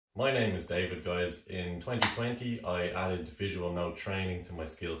My name is David, guys. In 2020, I added visual note training to my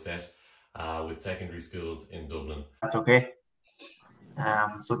skill set with secondary schools in Dublin. That's okay.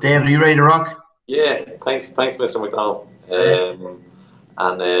 So David, are you ready to rock? Yeah, thanks, Mr. McDonald.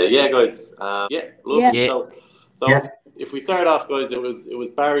 Yeah, guys. Lovely. Yeah. So Yeah. if we start off, guys, it was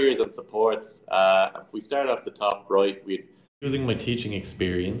barriers and supports. If we start off the top right, we Using my teaching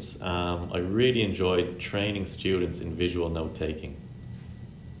experience, I really enjoyed training students in visual note taking.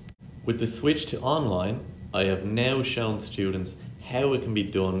 With the switch to online, I have now shown students how it can be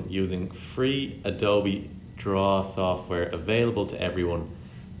done using free Adobe Draw software available to everyone.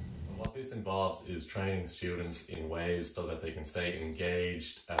 What this involves is training students in ways so that they can stay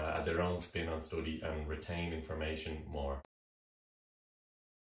engaged at their own spin on study and retain information more.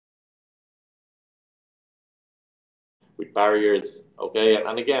 with barriers, okay,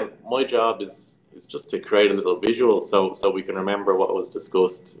 and again, my job is just to create a little visual so we can remember what was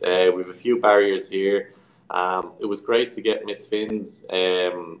discussed. We have a few barriers here. It was great to get Miss Finn's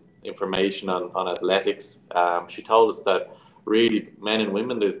information on athletics. She told us that really men and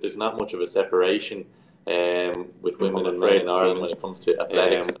women, there's not much of a separation with women and men in Ireland when it comes to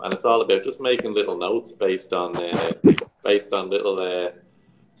athletics, and it's all about just making little notes based on little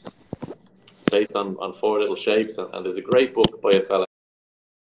based on four little shapes, and there's a great book by a fella.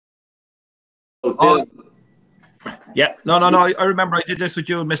 Yeah, no. I remember I did this with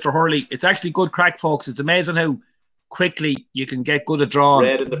you and Mr. Hurley. It's actually good crack, folks. It's amazing how quickly you can get good at drawing.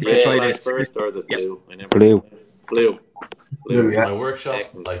 Red in the first, or is it blue? Yeah. I never Blue. In Yeah. my workshop,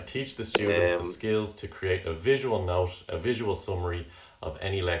 Excellent. I teach the students the skills to create a visual note, a visual summary of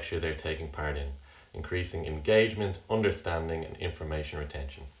any lecture they're taking part in, increasing engagement, understanding, and information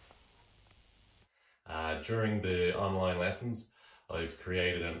retention. During the online lessons, I've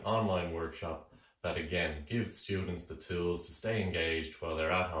created an online workshop that again gives students the tools to stay engaged while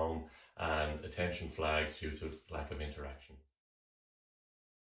they're at home and attention flags due to lack of interaction.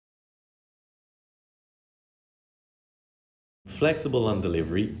 Flexible on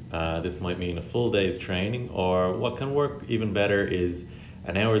delivery, this might mean a full day's training, or what can work even better is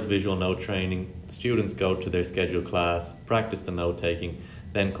an hour's visual note training. Students go to their scheduled class, practice the note taking,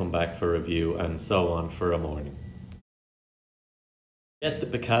 then come back for review, and so on for a morning. Get the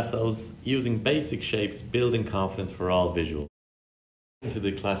Picassos, using basic shapes, building confidence for all visual. Into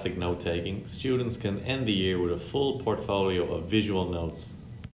the classic note taking, students can end the year with a full portfolio of visual notes.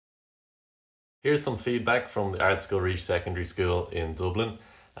 Here's some feedback from the Art School Reach Secondary School in Dublin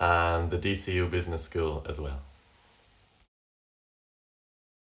and the DCU Business School as well.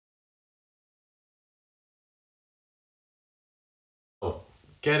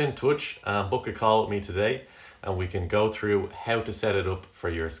 Get in touch and book a call with me today, and we can go through how to set it up for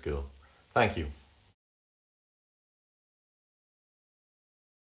your school. Thank you.